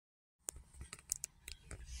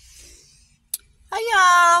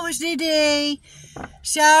y'all, it's Dee.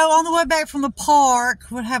 So, on the way back from the park,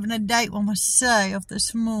 we're having a date with myself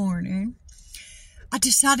this morning. I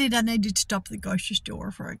decided I needed to stop at the grocery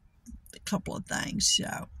store for a couple of things.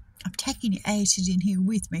 So, I'm taking your asses in here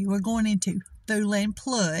with me. We're going into Foodland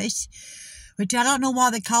Plus, which I don't know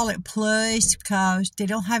why they call it Plus, because they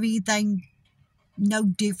don't have anything no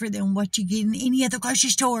different than what you get in any other grocery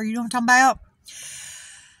store. You know what I'm talking about?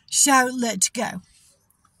 So, let's go.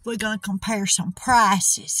 We're going to compare some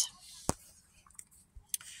prices.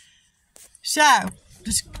 So,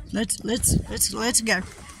 let's go.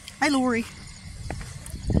 Hey, Lori.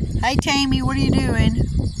 Hey, Tammy, what are you doing?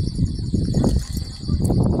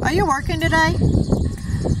 Are you working today?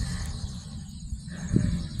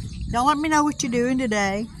 Y'all let me know what you're doing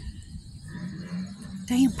today.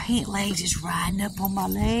 Damn pant legs is riding up on my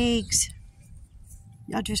legs.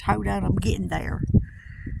 Y'all just hold on, I'm getting there.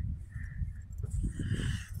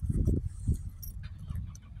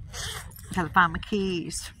 Gotta find my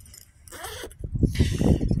keys.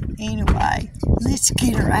 Anyway, let's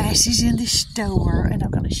get our asses in the store and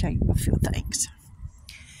I'm going to show you a few things.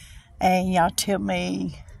 And y'all tell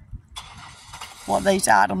me what these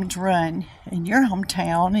items run in your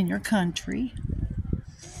hometown, in your country.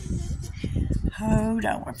 Hold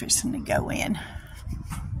on, we're fixing to go in.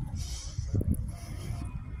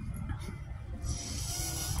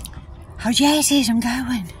 Oh, yes, I'm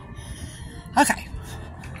going. Okay.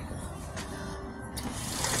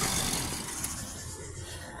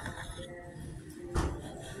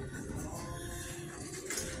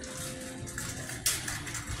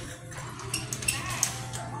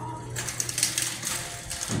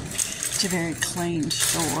 It's a very clean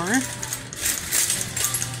store.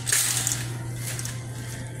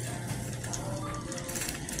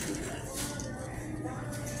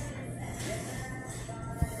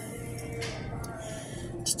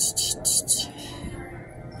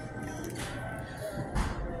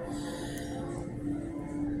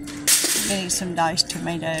 Getting some diced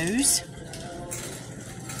tomatoes.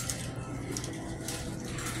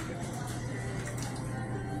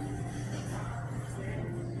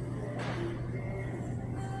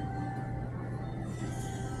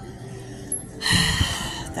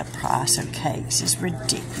 The price of cakes is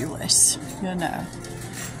ridiculous, you know.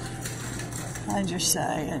 I'm just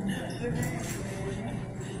saying.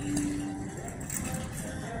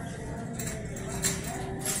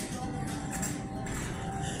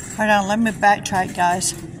 Hold on, let me backtrack,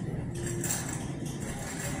 guys.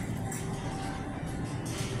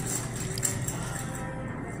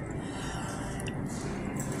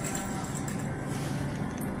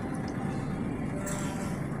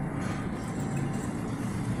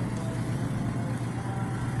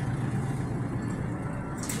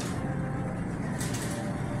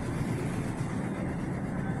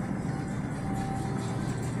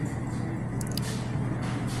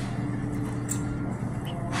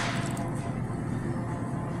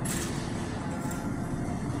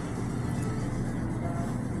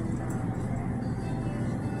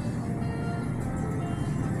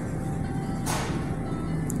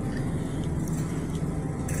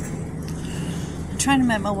 Trying to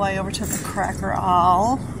make my way over to the cracker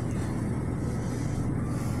aisle.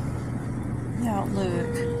 Y'all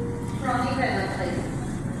look.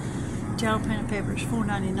 Jalapeno peppers,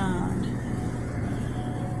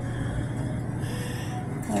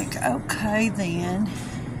 $4.99. Like, okay then.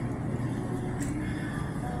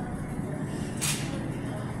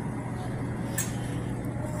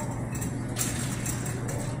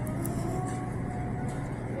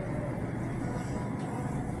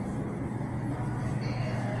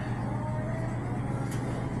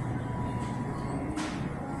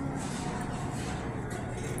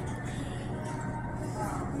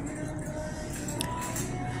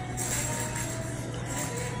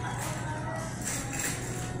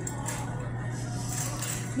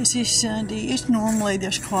 This is Sunday. It's normally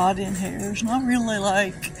this quiet in here. There's not really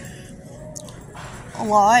like a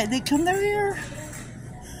lot that come through here.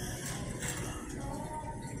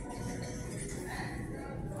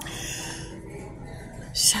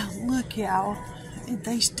 So look, y'all.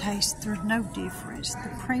 These taste, there's no difference. The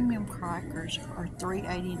premium crackers are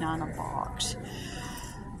 $3.89 a box.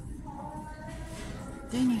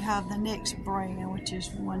 Then you have the next brand, which is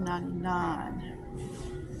 $1.99.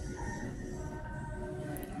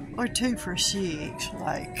 Or 2 for $6.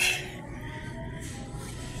 Like,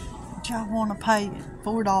 if y'all want to pay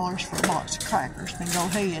 $4 for a box of crackers, then go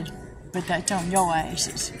ahead. But that's on your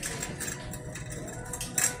asses.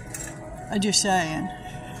 I'm just saying.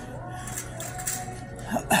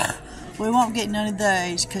 We won't get none of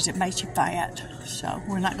these because it makes you fat. So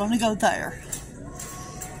we're not going to go there.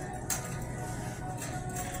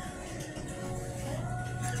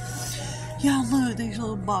 Y'all look, these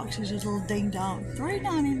little boxes, these little ding dong.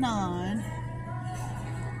 $3.99.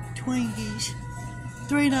 Twinkies.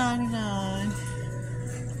 $3.99.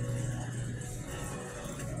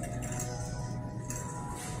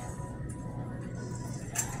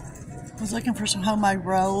 I was looking for some homemade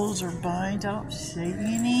rolls or buns. I don't see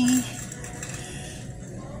any.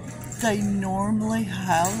 They normally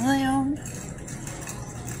have them,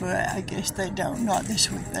 but I guess they don't. Not this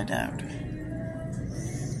week, they don't.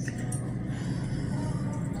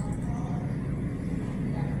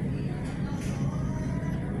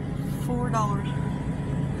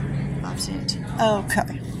 $4.05.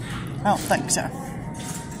 Okay. I don't think so.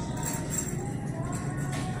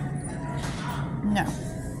 No.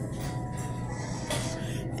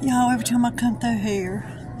 Y'all, every time I come through here,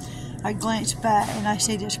 I glance back and I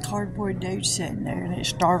see this cardboard dude sitting there, and it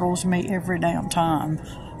startles me every damn time.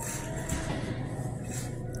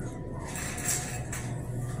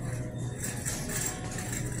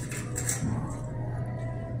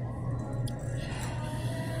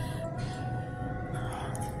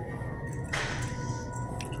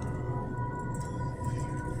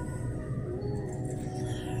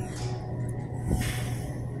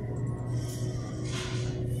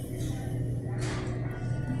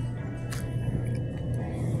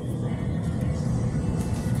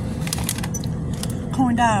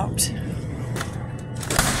 Coined out.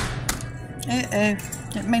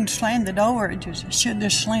 It means slam the door. It should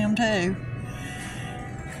just slam too.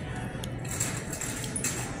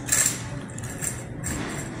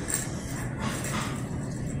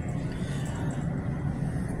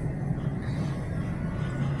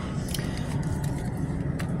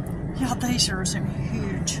 Yeah, these are some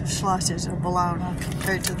huge slices of bologna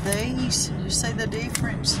compared to these. You see the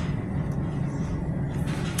difference?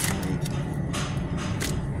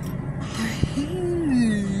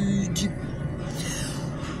 Huge. I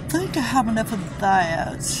think I have enough of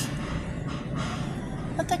that.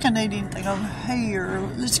 I think I need anything over here.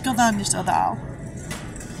 Let's go down this other aisle.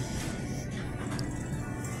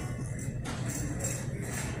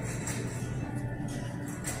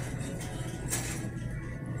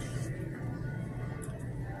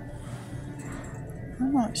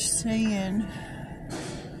 I'm not seeing.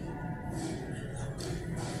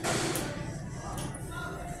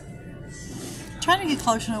 Trying to get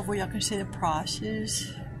close enough where y'all can see the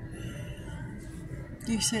prices.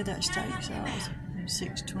 You see that steak size?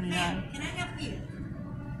 $6.29. Can I help you?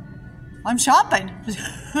 I'm shopping.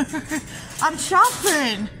 I'm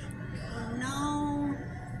shopping. No,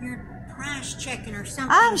 you're price checking or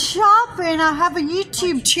something. I'm shopping. I have a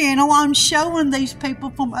YouTube channel. I'm showing these people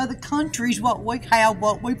from other countries what we have,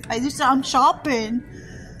 what we pay. I'm shopping.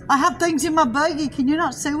 I have things in my buggy. Can you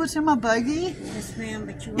not see what's in my buggy? Yes, ma'am,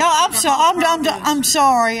 but you. No, I'm sorry. I'm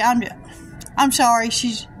sorry. I'm sorry.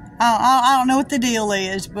 I don't know what the deal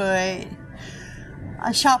is, but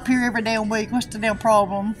I shop here every damn week. What's the damn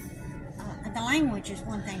problem? The language is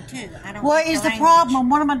one thing too. I don't. What is the problem?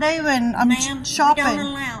 What am I doing? I'm shopping. We don't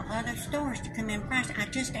allow other stores to come in price. I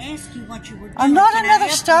just asked you what you were doing. I'm not another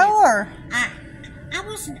store. I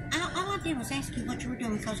wasn't. All I did was ask you what you were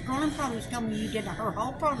doing because Girl and Produce told me you did her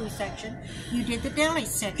whole produce section. You did the deli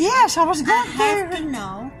section. Yes, I was going to. I have to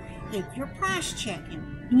know if you're price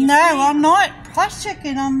checking. No, I'm not price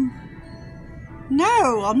checking.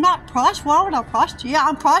 No, I'm not price. Why would I price check? Yeah,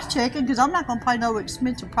 I'm price checking because I'm not going to pay no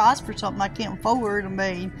expensive price for something I can't afford. I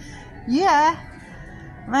mean, yeah.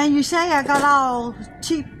 I mean, you say I got all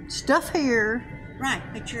cheap stuff here. Right,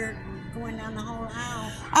 but you're going down the whole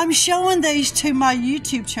aisle. I'm showing these to my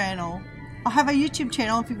YouTube channel. I have a YouTube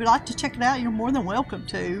channel. If you would like to check it out, you're more than welcome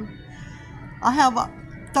to. I have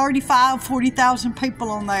 35, 40,000 people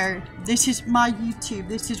on there. This is my YouTube.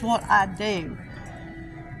 This is what I do.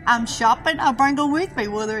 I'm shopping. I bring them with me,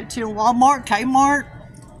 whether it's in Walmart, Kmart,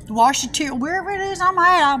 Washington, wherever it is I'm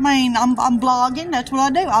at. I mean, I'm blogging. That's what I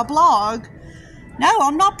do. I blog. No,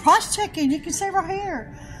 I'm not price checking. You can see right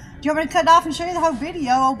here. Do you want me to cut it off and show you the whole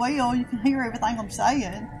video? Oh, well, you can hear everything I'm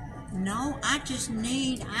saying. No, I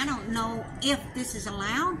don't know if this is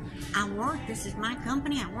allowed. This is my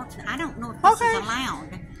company. I don't know if this is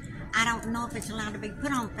allowed. I don't know if it's allowed to be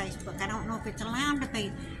put on Facebook. I don't know if it's allowed to be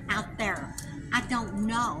out there. I don't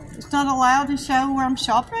know. It's not allowed to show where I'm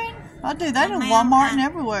shopping? I do that in Walmart and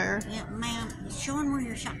everywhere. Yeah, ma'am, showing where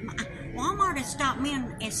you're shopping. Walmart has stopped me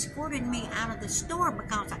and escorted me out of the store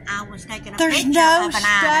because I was taking a picture of an item. There's no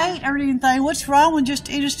state or anything. What's wrong with just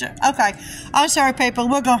okay. I'm sorry, people.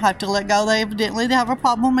 We're going to have to let go. They have a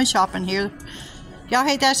problem with me shopping here. Y'all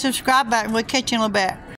hit that subscribe button. We'll catch you in a little bit.